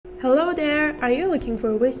Hello there! Are you looking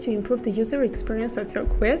for ways to improve the user experience of your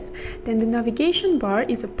quiz? Then the navigation bar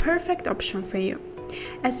is a perfect option for you.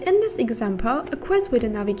 As in this example, a quiz with a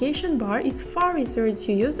navigation bar is far easier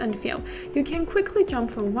to use and fill. You can quickly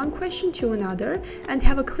jump from one question to another and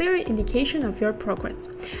have a clear indication of your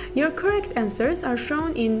progress. Your correct answers are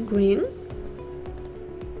shown in green,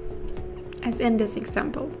 as in this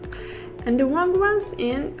example, and the wrong ones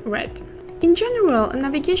in red. In general, a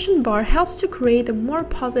navigation bar helps to create a more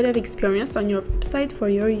positive experience on your website for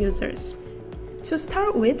your users. To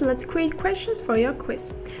start with, let's create questions for your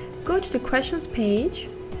quiz. Go to the questions page,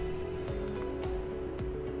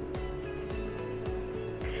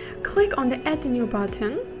 click on the Add New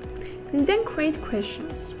button, and then create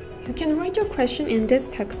questions. You can write your question in this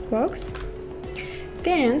text box.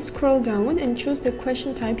 Then scroll down and choose the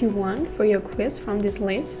question type you want for your quiz from this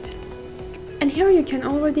list. And here you can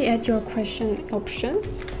already add your question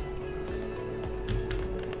options.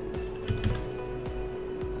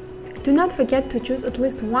 Do not forget to choose at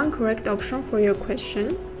least one correct option for your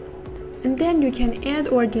question. And then you can add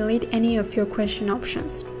or delete any of your question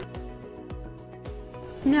options.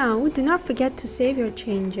 Now, do not forget to save your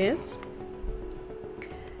changes.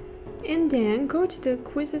 And then go to the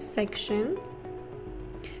quizzes section.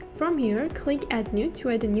 From here, click Add New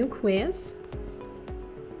to add a new quiz.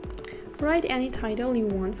 Write any title you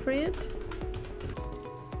want for it.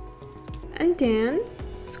 And then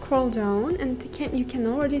scroll down and you can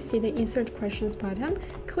already see the Insert Questions button.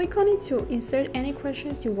 Click on it to insert any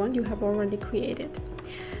questions you want you have already created.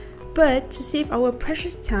 But to save our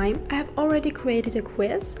precious time, I have already created a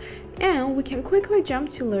quiz and we can quickly jump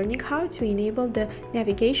to learning how to enable the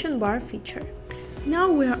navigation bar feature.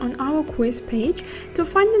 Now we are on our quiz page. To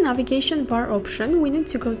find the navigation bar option, we need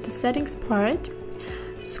to go to Settings part.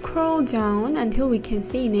 Scroll down until we can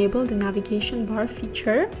see Enable the navigation bar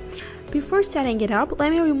feature. Before setting it up,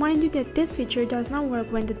 let me remind you that this feature does not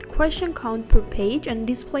work when the question count per page and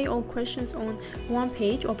display all questions on one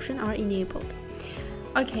page option are enabled.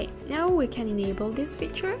 Okay, now we can enable this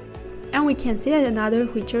feature. And we can see that another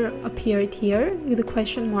feature appeared here with the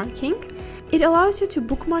question marking. It allows you to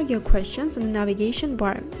bookmark your questions on the navigation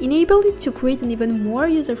bar. Enable it to create an even more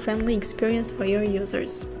user-friendly experience for your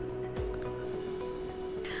users.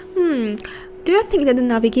 Do you think that the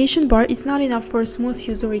navigation bar is not enough for a smooth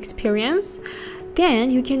user experience?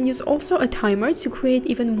 Then you can use also a timer to create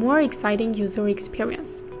even more exciting user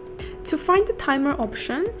experience. To find the timer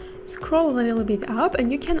option, scroll a little bit up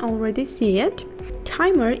and you can already see it.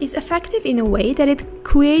 Timer is effective in a way that it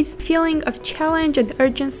creates feeling of challenge and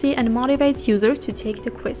urgency and motivates users to take the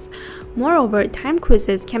quiz. Moreover, time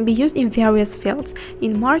quizzes can be used in various fields: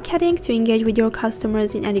 in marketing to engage with your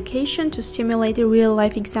customers, in education to simulate a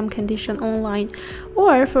real-life exam condition online,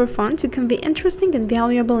 or for fun to convey interesting and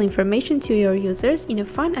valuable information to your users in a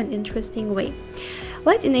fun and interesting way.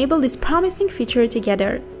 Let's enable this promising feature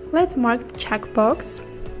together. Let's mark the checkbox.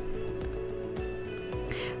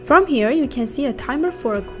 From here, you can see a timer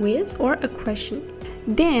for a quiz or a question.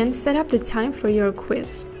 Then set up the time for your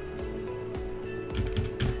quiz.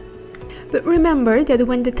 But remember that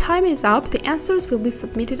when the time is up, the answers will be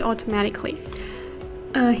submitted automatically.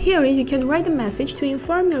 Here you can write a message to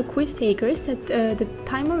inform your quiz takers that the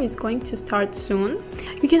timer is going to start soon.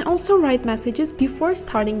 You can also write messages before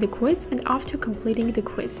starting the quiz and after completing the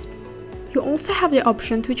quiz. You also have the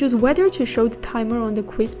option to choose whether to show the timer on the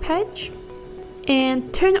quiz page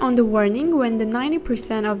and turn on the warning when the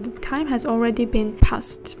 90% of the time has already been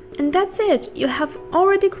passed. And that's it! You have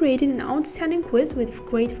already created an outstanding quiz with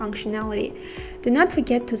great functionality. Do not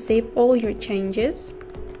forget to save all your changes.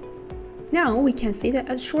 Now we can see that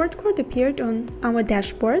a shortcut appeared on our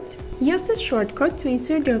dashboard. Use this shortcut to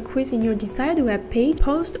insert your quiz in your desired web page,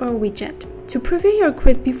 post or widget. To preview your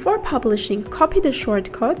quiz before publishing, copy the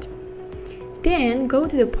shortcut. Then go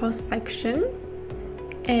to the post section,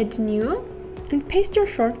 add new, and paste your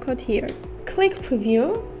shortcut here. Click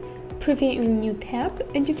preview in new tab,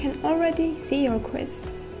 and you can already see your quiz.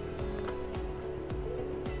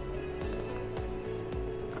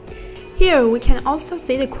 Here we can also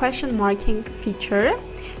see the question marking feature,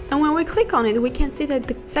 and when we click on it we can see that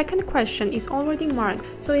the second question is already marked,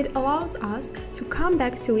 so it allows us to come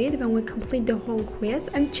back to it when we complete the whole quiz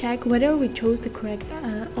and check whether we chose the correct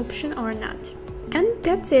option or not. And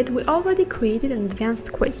that's it, we already created an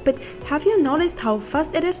advanced quiz, but have you noticed how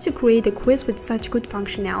fast it is to create a quiz with such good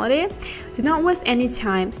functionality? Do not waste any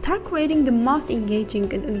time, start creating the most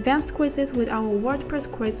engaging and advanced quizzes with our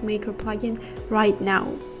WordPress Quiz Maker plugin right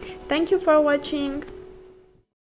now. Thank you for watching!